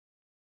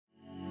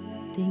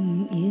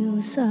Tình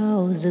yêu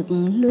sao rực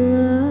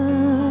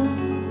lửa,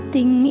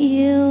 tình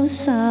yêu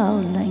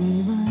sao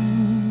lạnh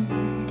băng,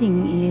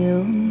 tình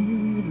yêu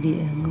như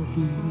địa ngục,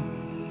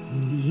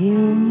 tình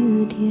yêu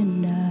như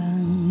thiên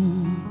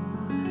đàng.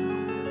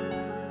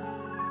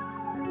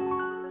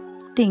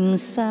 Tình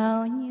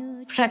sao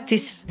như...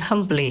 Practice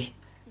humbly,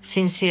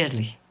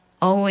 sincerely.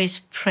 Always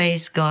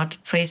praise God,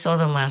 praise all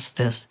the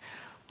masters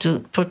to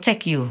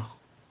protect you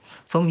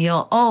from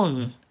your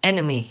own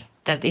enemy,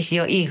 that is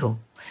your ego,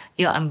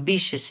 your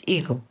ambitious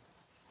ego,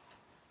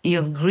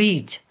 your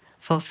greed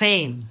for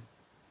fame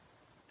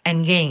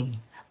and gain.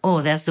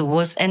 Oh, that's the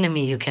worst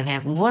enemy you can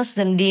have. Worse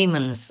than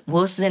demons,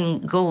 worse than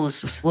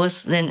ghosts,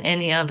 worse than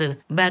any other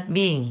bad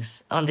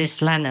beings on this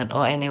planet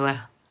or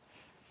anywhere.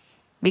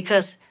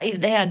 Because if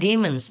they are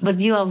demons, but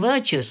you are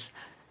virtuous,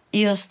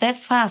 you are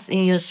steadfast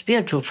in your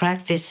spiritual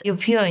practice, you're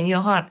pure in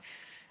your heart,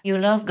 you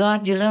love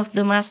God, you love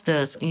the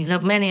masters, you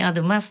love many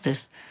other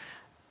masters,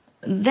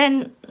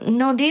 then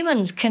no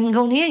demons can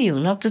go near you,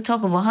 not to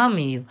talk about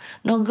harming you.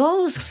 No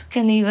ghosts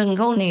can even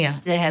go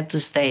near. They have to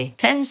stay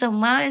tens of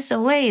miles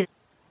away.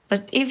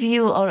 But if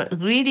you are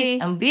greedy,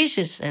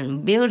 ambitious,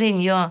 and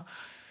building your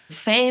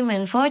fame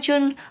and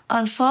fortune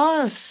on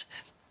false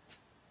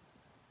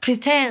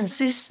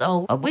pretenses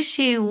or a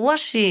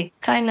wishy-washy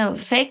kind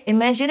of fake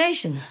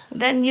imagination,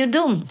 then you're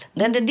doomed.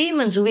 Then the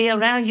demons will be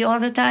around you all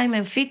the time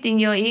and feeding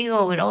your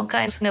ego with all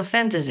kinds of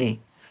fantasy.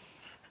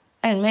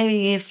 And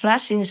maybe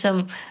flashing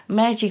some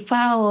magic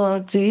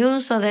power to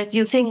you so that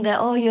you think that,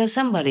 oh, you're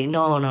somebody.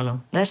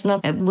 No. That's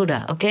not a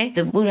Buddha, okay?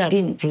 The Buddha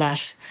didn't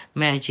flash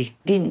magic,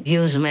 didn't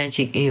use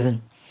magic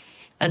even.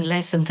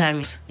 Unless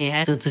sometimes he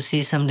had to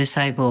see some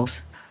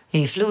disciples.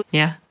 He flew,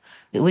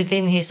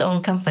 within his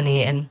own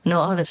company and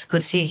no others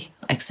could see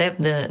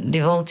except the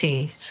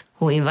devotees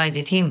who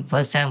invited him, for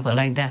example,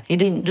 like that. He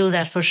didn't do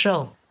that for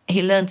show.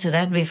 He learned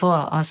that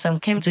before, or some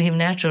came to him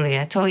naturally,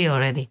 I told you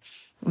already.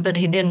 But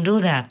he didn't do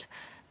that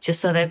just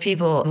so that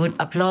people would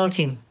applaud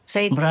him,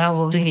 say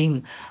bravo to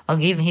him, or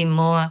give him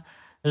more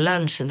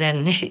lunch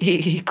than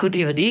he could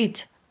even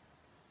eat.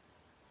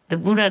 The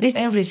Buddha did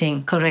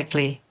everything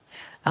correctly,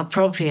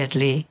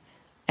 appropriately,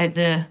 at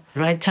the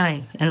right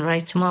time and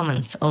right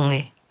moments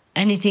only.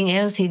 Anything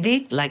else he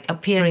did, like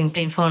appearing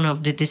in front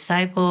of the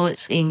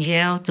disciples in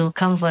jail to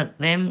comfort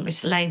them,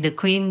 it's like the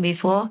queen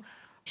before.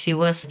 She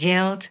was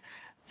jailed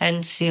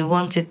and she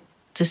wanted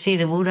to see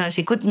the Buddha.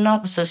 She could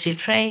not, so she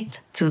prayed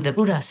to the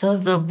Buddha. So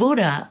the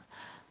Buddha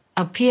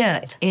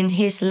appeared in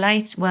his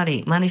light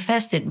body,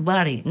 manifested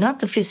body, not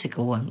the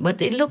physical one,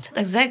 but it looked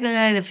exactly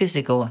like the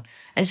physical one.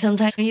 And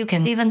sometimes you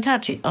can even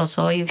touch it.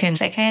 Also, you can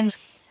shake hands,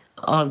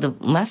 or the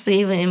master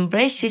even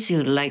embraces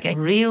you like a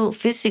real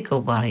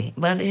physical body,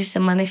 but it's a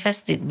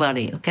manifested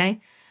body, okay?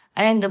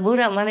 And the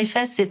Buddha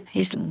manifested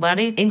his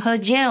body in her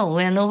jail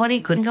where nobody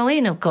could go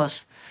in, of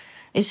course.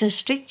 It's a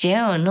strict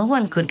jail and no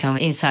one could come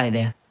inside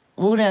there.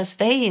 Buddha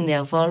stayed in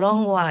there for a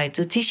long while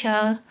to teach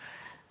her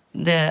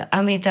the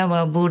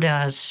Amitabha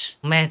Buddha's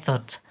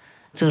method,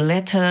 to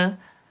let her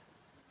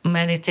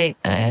meditate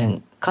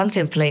and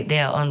contemplate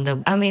there on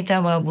the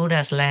Amitabha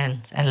Buddha's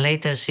land, and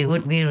later she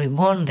would be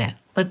reborn there.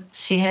 But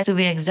she had to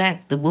be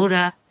exact. The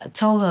Buddha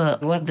told her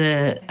what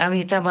the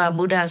Amitabha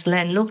Buddha's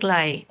land looked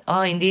like,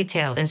 all in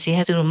detail, and she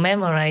had to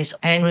memorize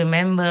and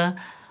remember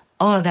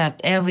all that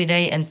every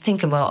day and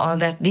think about all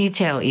that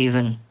detail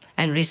even,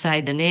 and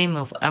recite the name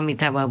of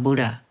Amitabha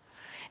Buddha.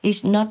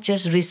 It's not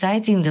just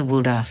reciting the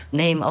Buddha's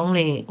name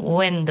only.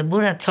 When the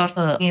Buddha taught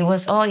her, it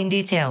was all in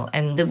detail,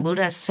 and the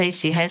Buddha said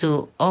she had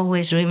to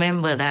always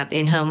remember that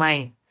in her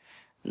mind,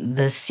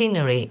 the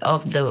scenery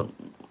of the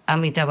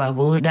Amitabha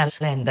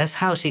Buddha's land. That's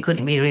how she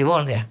could be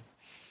reborn there.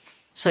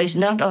 So it's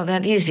not all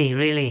that easy,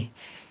 really.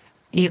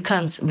 You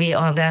can't be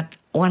all that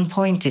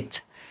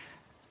one-pointed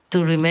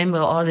to remember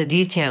all the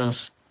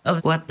details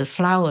of what the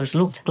flowers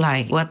looked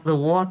like, what the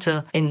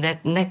water in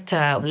that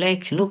nectar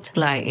lake looked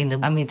like in the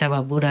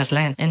Amitabha Buddha's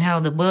land, and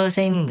how the birds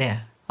sing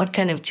there, what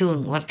kind of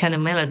tune, what kind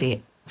of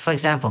melody, for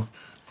example.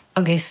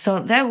 Okay, so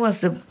that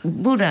was the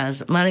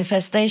Buddha's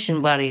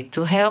manifestation body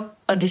to help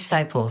a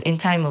disciple in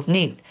time of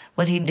need.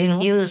 But he didn't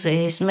use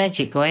his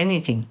magic or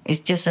anything. It's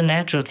just a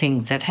natural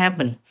thing that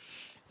happened.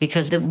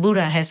 Because the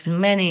Buddha has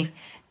many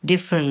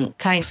different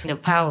kinds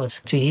of powers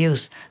to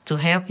use to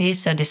help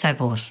his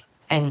disciples.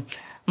 And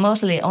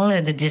mostly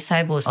only the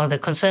disciples or the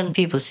concerned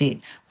people see it.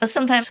 But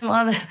sometimes some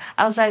other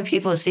outside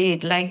people see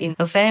it, like in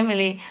a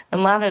family, the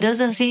mother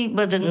doesn't see,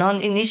 but the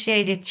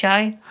non-initiated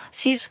child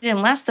sees the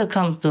master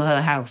come to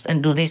her house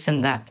and do this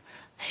and that.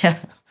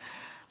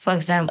 For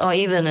example, or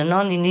even a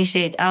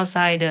non-initiated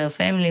outsider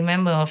family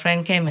member or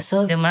friend came and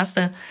saw the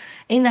master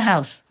in the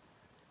house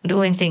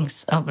doing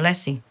things of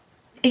blessing.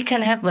 It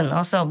can happen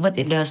also, but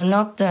it does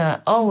not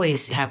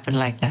always happen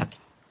like that.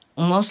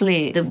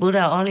 Mostly the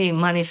Buddha only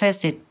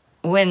manifested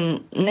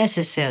when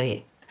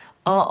necessary,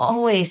 or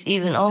always,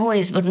 even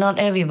always, but not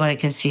everybody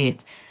can see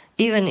it.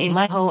 Even in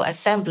my whole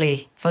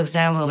assembly, for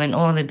example, when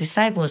all the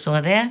disciples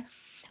were there,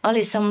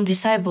 only some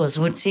disciples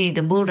would see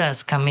the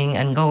Buddhas coming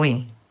and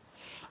going,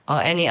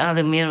 or any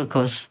other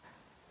miracles,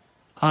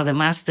 or the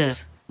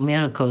masters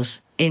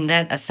miracles in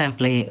that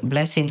assembly,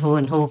 blessing who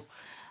and who.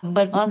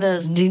 But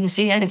others didn't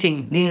see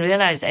anything, didn't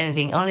realize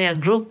anything. Only a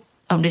group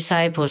of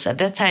disciples at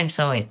that time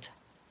saw it.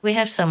 We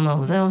have some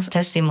of those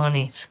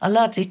testimonies. A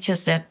lot, it's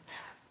just that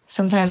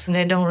sometimes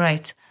they don't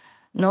write.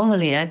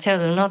 Normally, I tell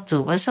them not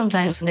to, but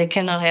sometimes they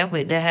cannot help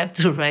it. They have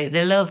to write.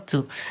 They love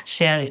to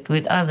share it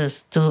with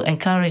others, to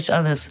encourage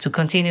others to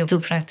continue to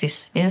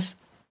practice. Yes?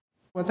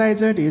 我在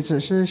这里只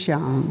是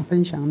想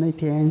分享那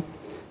天，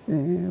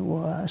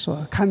我所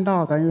看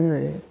到的，因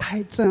为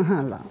太震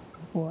撼了，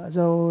我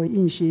就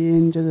一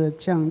心就是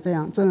像这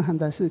样震撼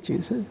的事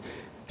情是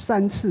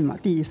3次嘛，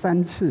第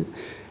3次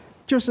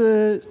就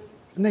是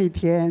那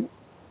天，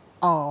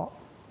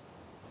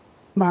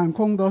满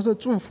空都是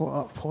诸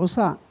佛菩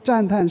萨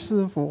赞叹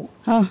师父，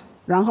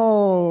然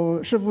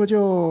后师父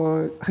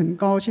就很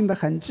高兴的、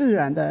很自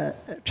然的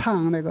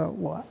唱那个“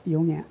我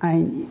永远爱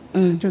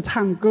你”，就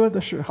唱歌的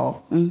时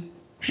候，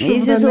你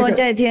是说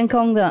在天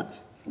空的、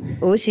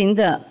无形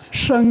的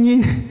声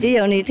音，只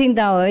有你听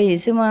到而已，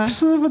是吗？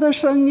师父的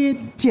声音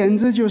简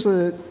直就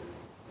是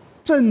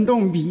震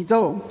动宇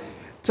宙。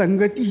整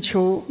个地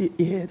球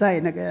也在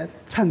那个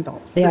颤抖，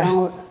然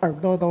后耳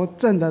朵都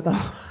震得都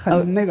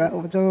很那个，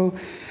我就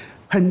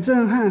很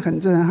震撼，很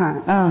震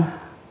撼。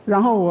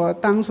然后我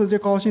当时就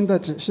高兴的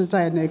只是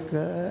在那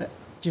个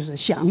就是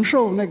享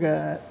受那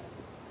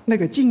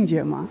个境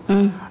界嘛。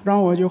然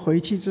后我就回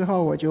去之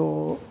后我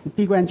就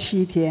闭关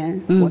7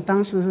天。我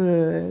当时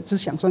是只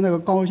享受那个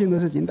高兴的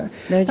事情的。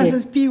但是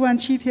闭关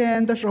7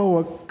天的时候，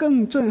我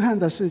更震撼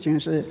的事情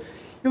是，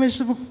因为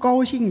师父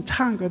高兴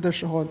唱歌的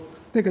时候。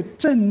那个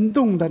震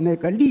动的那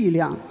个力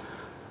量，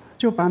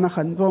就把那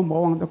很多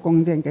魔王的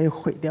宫殿给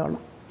毁掉了，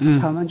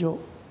他们就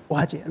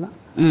瓦解了。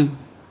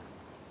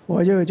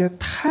我就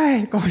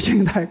太高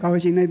兴，太高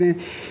兴。那天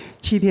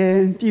7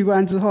天闭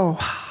关之后，哇，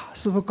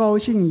师父高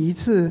兴一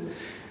次，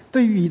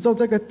对宇宙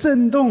这个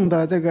震动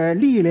的这个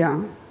力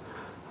量，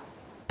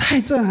太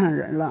震撼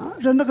人了。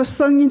那个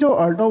声音就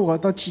耳朵我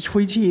都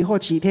回去以后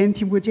几天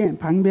听不见，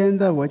旁边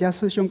的我家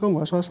师兄跟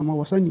我说什么，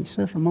我说你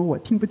说什么我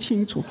听不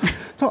清楚，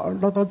这耳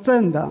朵都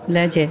震的。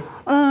了解。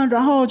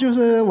然后就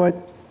是我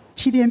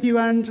7天闭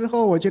关之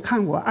后，我就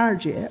看我二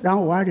姐，然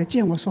后我二姐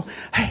见我说：“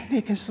哎，那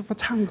天师父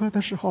唱歌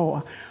的时候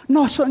啊，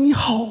那声音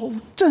好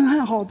震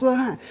撼，好震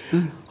撼，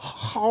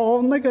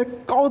好那个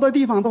高的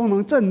地方都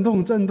能震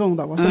动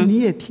的。”我说你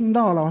也听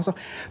到了，我说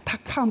他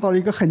看到了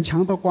一个很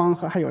强的光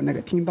和还有那个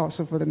听到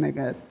师父的那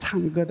个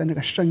唱歌的那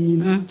个声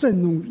音，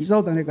震动宇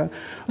宙的那个。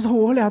我说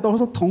我俩都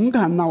是同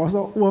感呐，我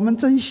说我们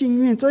真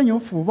幸运，真有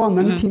福报，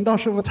能听到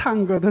师父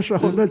唱歌的时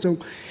候那种。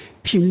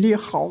频率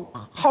好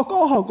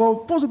高好高，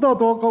不知道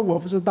多高，我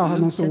不知道，可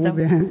能是无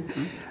边。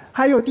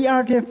还有第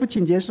2天父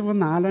亲节，师父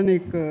拿了那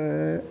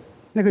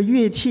个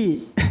乐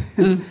器，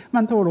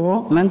曼陀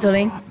罗。曼陀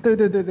林。对，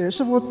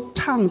师父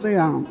唱这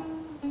样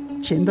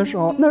琴的时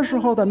候，那时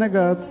候的那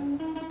个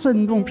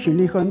震动频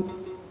率和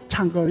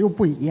唱歌又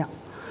不一样。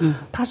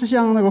它是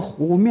像那个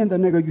湖面的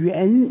那个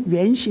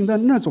圆形的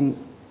那种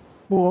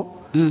波。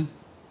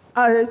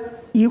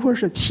一会儿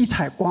是7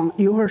彩光，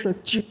一会儿是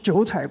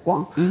9彩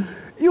光。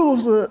又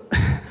是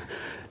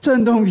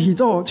震动宇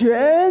宙，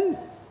全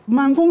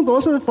满空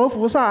都是佛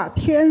菩萨、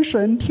天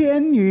神、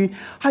天女，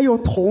还有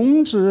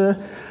童子，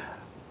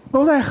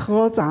都在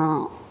合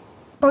掌，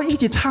都一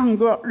起唱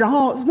歌。然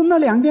后那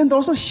2天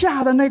都是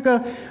下的那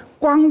个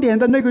光点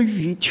的那个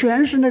雨，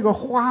全是那个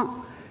花，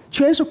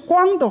全是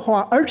光的花，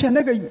而且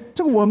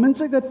我们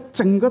这个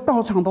整个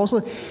道场都是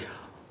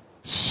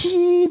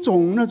7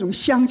种那种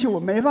香气，我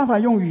没办法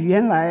用语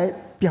言来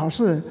表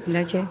示。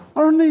了解。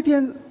而那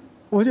天。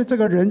我觉得这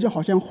个人就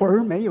好像魂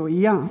儿没有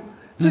一样，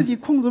自己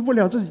控制不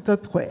了自己的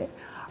腿。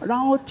然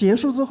后结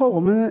束之后，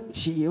我们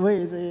几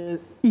位这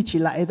一起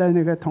来的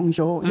那个同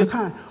修，我就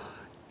看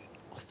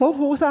佛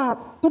菩萨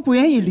都不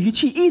愿意离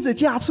去，一直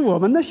加持我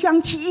们，那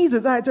香气一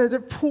直在这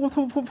扑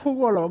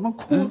过了，我们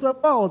哭着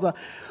抱着。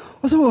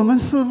我说我们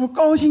师父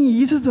高兴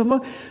一次怎么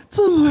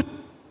这么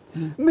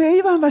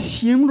没办法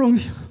形容，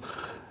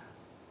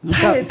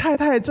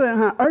太震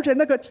撼，而且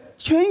那个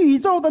全宇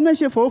宙的那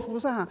些佛菩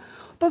萨。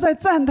都在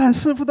赞叹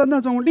师父的那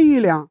种力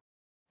量。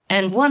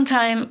And one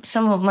time,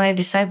 some of my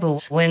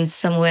disciples went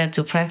somewhere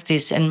to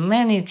practice, and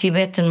many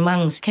Tibetan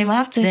monks came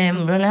after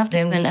them, ran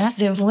after them, and asked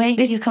them, "Where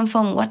did you come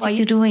from? What are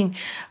you doing?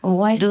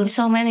 Why do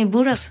so many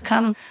Buddhas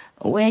come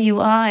where you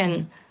are,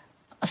 and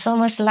so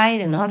much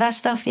light and all that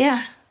stuff?"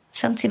 Yeah,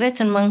 some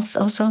Tibetan monks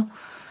also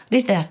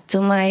did that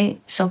to my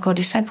so-called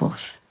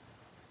disciples.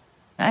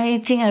 I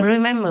think I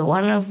remember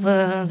one of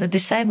the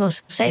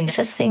disciples saying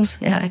such things.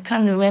 Yeah, I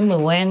can't remember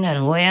when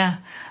and where.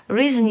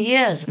 Recent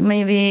years,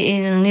 maybe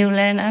in a New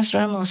Land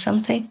ashram or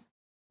something.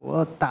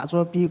 我打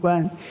坐闭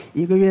关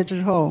1个月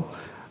之后，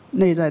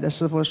内在的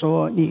师父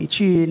说：“你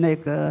去那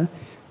个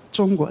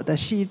中国的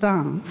西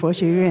藏佛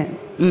学院，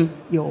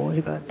有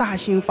一个大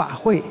型法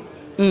会，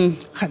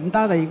很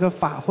大的一个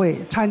法会，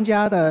参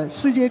加的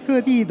世界各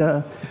地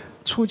的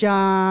出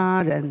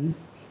家人。”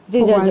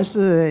不管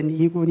是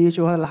尼姑、尼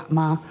姑和喇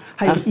嘛，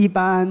还有一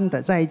般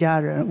的在家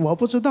人，我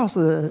不知道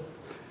是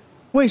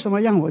为什么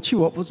让我去，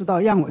我不知道，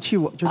让我去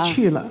我就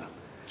去了。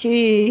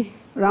去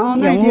然后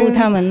那拥护天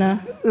他们呢？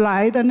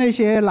来的那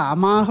些喇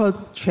嘛和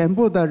全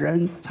部的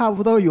人，差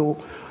不多有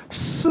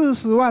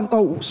40万到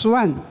50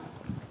万。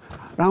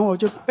然后我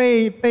就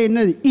被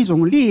那一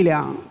种力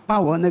量把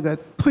我那个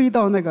推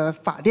到那个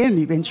法殿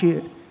里边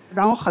去，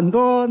然后很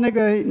多那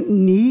个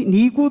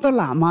尼姑的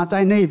喇嘛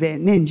在那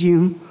边念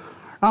经，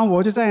然后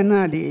我就在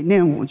那里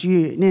念5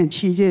句，念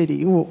7戒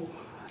礼物，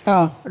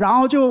然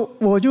后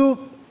我就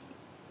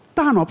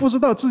大脑不知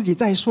道自己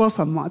在说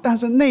什么，但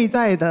是内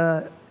在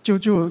的就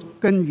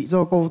跟宇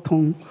宙沟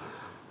通，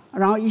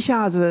然后一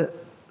下子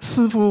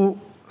师父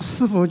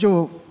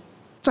就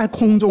在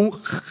空中，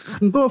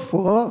很多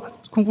佛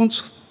空中。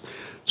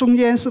中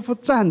间师父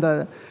站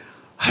的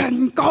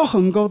很高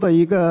很高的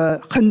一个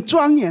很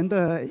庄严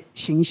的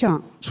形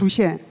象出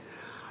现，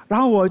然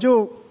后我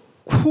就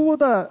哭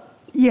的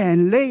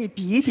眼泪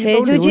鼻涕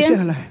都流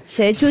下来。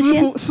谁出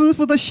现？师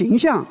父的形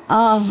象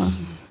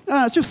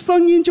就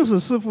声音就是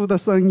师父的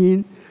声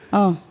音。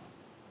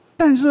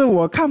但是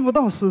我看不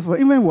到师父，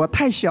因为我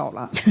太小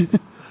了。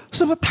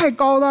师父太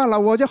高大了，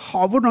我就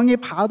好不容易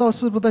爬到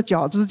师父的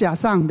脚指甲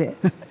上面，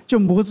就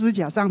拇指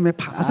甲上面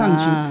爬上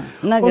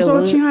去。我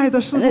说：“亲爱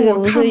的师父，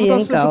我看不到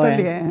师父的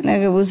脸。”那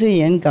个不是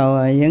眼稿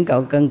啊，眼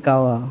稿更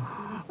高啊。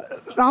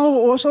然后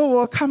我说：“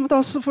我看不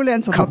到师父脸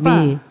怎么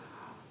办？”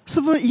师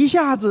父一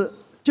下子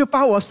就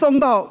把我送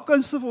到跟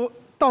师父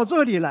到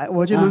这里来，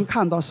我就能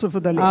看到师父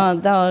的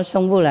脸。到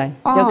胸部来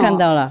就看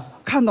到了，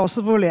看到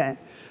师父脸，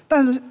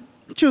但是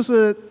就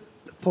是。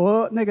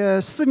佛那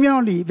个寺庙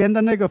里边的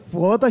那个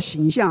佛的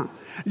形象，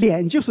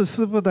脸就是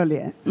师父的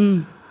脸。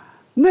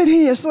那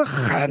天也是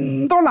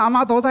很多喇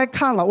嘛都在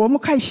看了。我们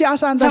快下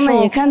山的时候，他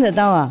们也看得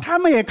到啊。他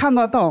们也看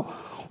得到。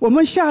我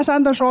们下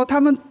山的时候，他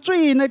们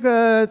最那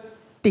个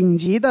顶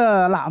级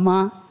的喇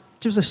嘛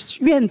就是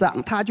院长，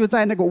他就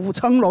在那个5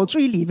层楼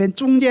最里边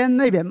中间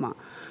那边嘛。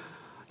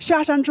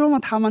下山之后嘛，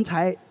他们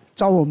才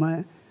找我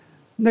们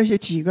那些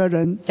几个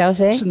人。找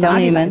谁？是哪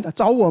里来的？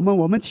找我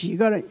们几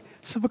个人。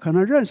是不是可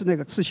能认识那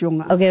个师兄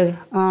啊 ？OK，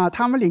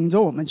 他们领着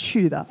我们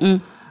去的。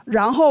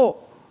然后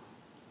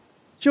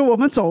就我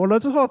们走了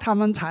之后，他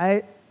们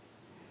才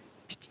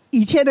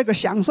一切那个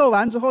享受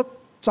完之后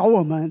找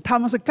我们，他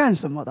们是干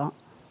什么的？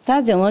他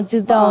怎么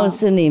知道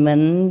是你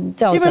们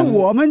造成？因为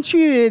我们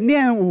去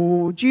念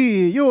5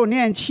句，又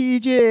念7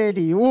戒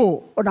礼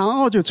物，然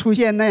后就出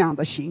现那样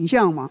的形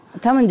象嘛。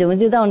他们怎么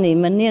知道你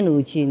们念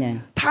5句呢？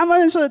他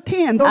们是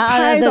天眼都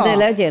开的。对，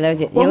了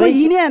解。我们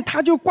一念，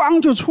他就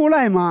光就出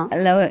来嘛。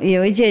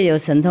有一届有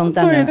神通，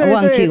当然对，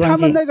忘记。他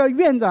们那个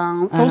院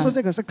长都是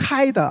这个是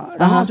开的，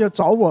然后就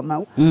找我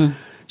们。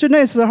就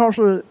那时候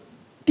是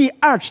第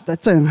2次的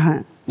震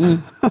撼。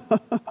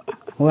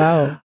哇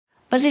哦。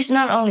But it's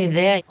not only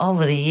there.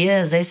 Over the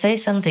years, they say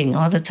something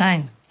all the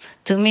time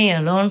to me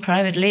alone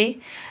privately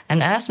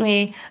and ask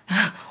me,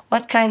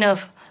 what kind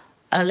of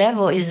a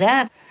level is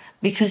that?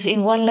 Because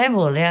in one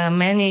level, there are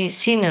many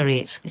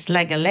sceneries. It's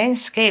like a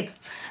landscape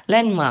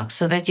landmark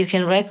so that you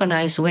can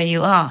recognize where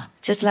you are.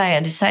 Just like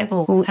a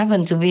disciple who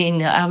happened to be in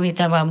the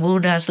Amitabha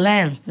Buddha's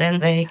land. Then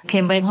they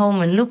came back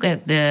home and look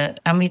at the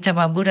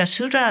Amitabha Buddha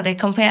Sutra. They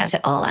compare and say,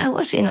 oh, I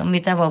was in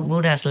Amitabha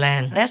Buddha's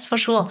land. That's for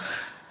sure.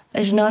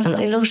 It's not an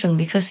illusion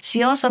because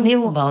she also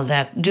knew about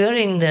that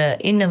during the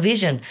inner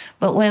vision.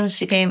 But when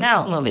she came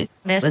out of it,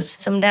 there's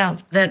some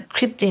doubt that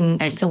crept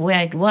in as to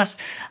where it was.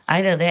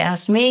 Either they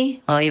ask me,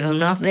 or if I'm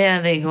not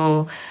there, they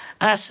go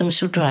ask some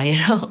sutra,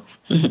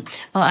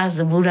 or ask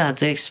the Buddha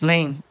to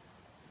explain.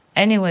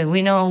 Anyway,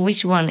 we know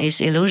which one is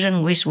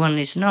illusion, which one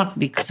is not,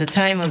 because at the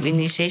time of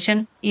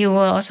initiation, you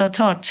were also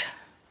taught.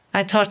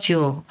 I taught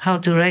you how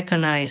to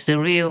recognize the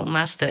real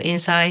master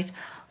inside,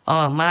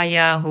 or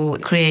Maya who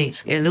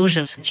creates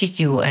illusions,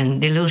 cheat you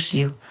and deludes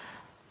you.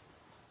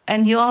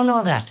 And you all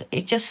know that.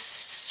 It's just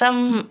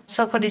some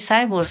so-called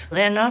disciples.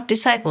 They're not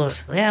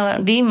disciples. They are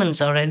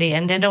demons already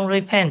and they don't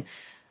repent.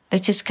 They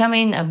just come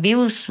in,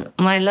 abuse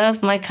my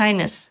love, my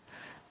kindness,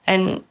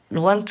 and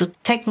want to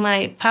take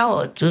my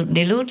power to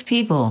delude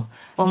people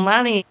for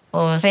money,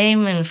 for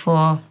fame, and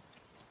for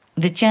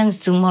the chance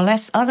to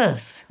molest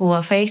others who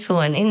are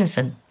faithful and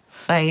innocent.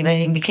 Like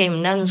they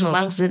became nuns or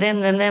monks with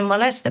them, then they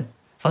molest them.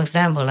 For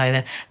example, like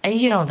that. And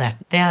you know that.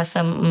 There are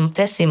some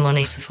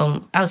testimonies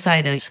from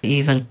outsiders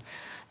even,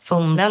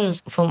 from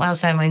nuns from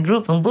outside my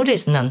group, from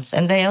Buddhist nuns,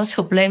 and they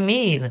also blame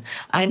me even.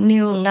 I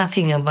knew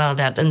nothing about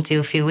that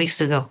until a few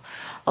weeks ago.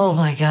 Oh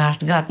my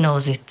God, God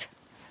knows it.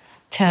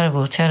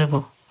 Terrible,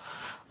 terrible.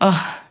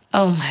 Oh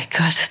my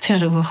God,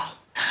 terrible.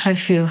 I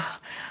feel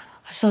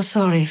so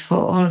sorry for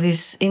all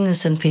these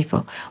innocent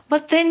people.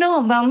 But they know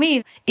about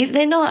me. If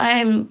they know I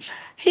am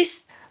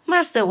his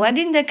master, why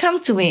didn't they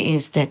come to me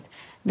instead?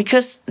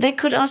 Because they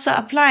could also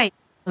apply.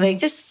 They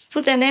just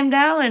put their name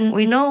down and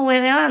we know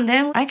where they are, and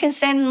then I can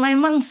send my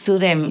monks to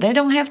them. They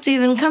don't have to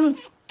even come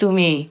to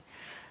me.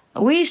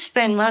 We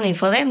spend money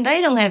for them.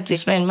 They don't have to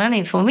spend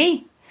money for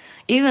me.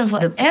 Even for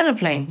the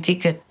airplane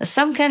ticket.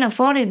 Some can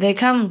afford it. They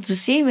come to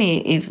see me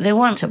if they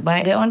want to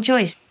by their own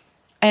choice.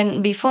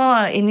 And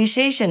before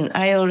initiation,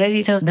 I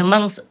already told the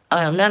monks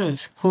or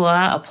nuns who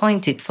are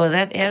appointed for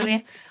that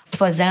area.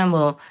 For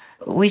example,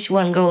 which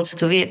one goes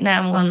to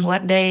Vietnam on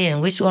what day,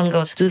 and which one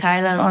goes to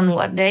Thailand on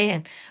what day,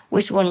 and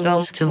which one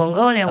goes to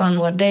Mongolia on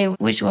what day,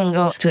 which one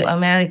goes to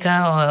America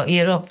or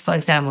Europe, for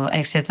example,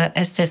 etc.,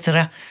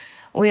 etc.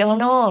 We all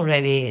know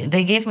already.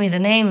 They give me the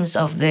names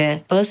of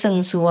the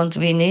persons who want to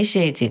be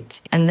initiated,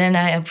 and then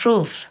I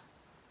approve.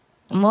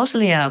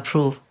 Mostly I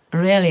approve.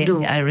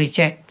 Rarely I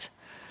reject.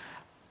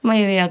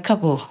 Maybe a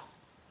couple.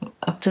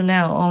 Up to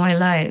now, all my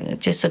life,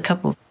 just a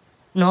couple.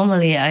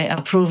 Normally I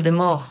approve them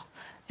all.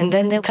 And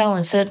then they come on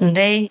a certain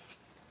day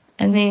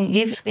and they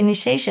give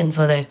initiation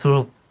for that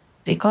group.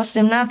 It costs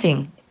them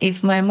nothing.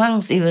 If my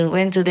monks even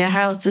went to their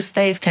house to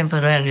stay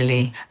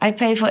temporarily, I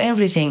pay for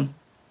everything.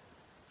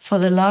 For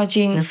the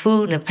lodging, the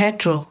food, the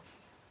petrol,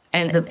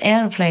 and the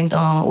airplane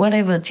or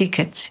whatever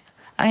tickets.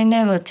 I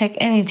never take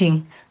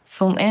anything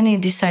from any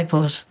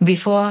disciples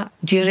before,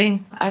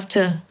 during,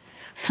 after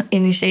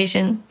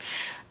initiation,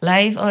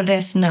 life or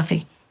death,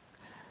 nothing.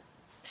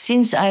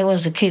 Since I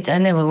was a kid, I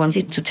never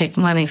wanted to take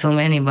money from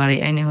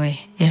anybody anyway.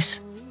 Yes.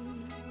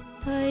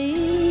 Thấy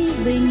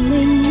bình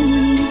minh,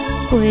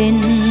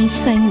 quên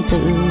sanh tử,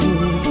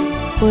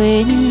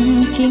 quên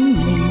chính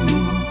mình,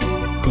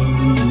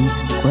 tình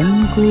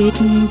quân quyết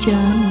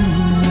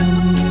chân